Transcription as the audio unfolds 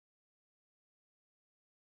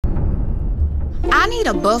I need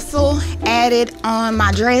a bustle added on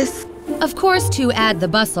my dress. Of course, to add the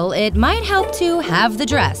bustle, it might help to have the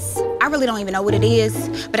dress. I really don't even know what it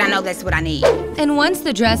is, but I know that's what I need. And once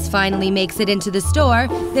the dress finally makes it into the store,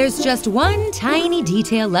 there's just one tiny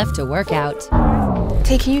detail left to work out.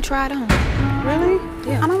 T, can you try it on? Really?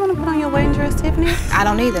 Yeah. I don't want to put on your wedding dress, Tiffany. I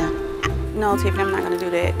don't either. No, Tiffany, I'm not going to do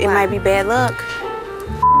that. It might be bad luck.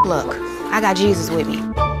 Look, I got Jesus with me.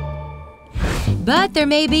 But there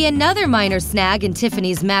may be another minor snag in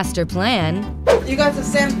Tiffany's master plan. You got the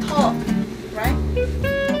same top, right?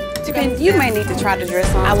 You may need to try the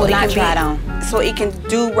dress on. I will not try it on. So it can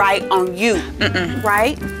do right on you,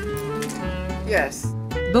 right? Yes.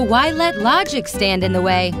 But why let logic stand in the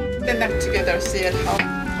way? Then them together, see it how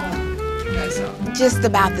you guys are. Just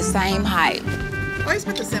about the same height. Oh, it's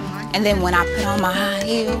about the same height. And then when I put on my high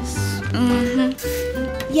heels,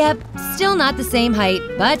 Yep, still not the same height,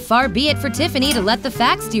 but far be it for Tiffany to let the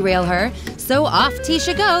facts derail her, so off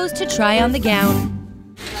Tisha goes to try on the gown.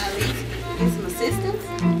 Get some assistance?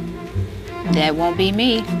 That won't be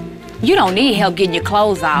me. You don't need help getting your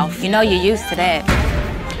clothes off. You know you're used to that.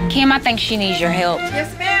 Kim, I think she needs your help.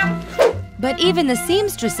 Yes, ma'am. But even the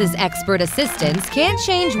seamstress's expert assistance can't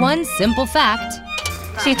change one simple fact.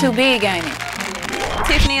 She too big, ain't it?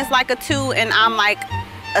 Tiffany is like a 2 and I'm like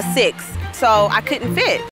a 6, so I couldn't fit.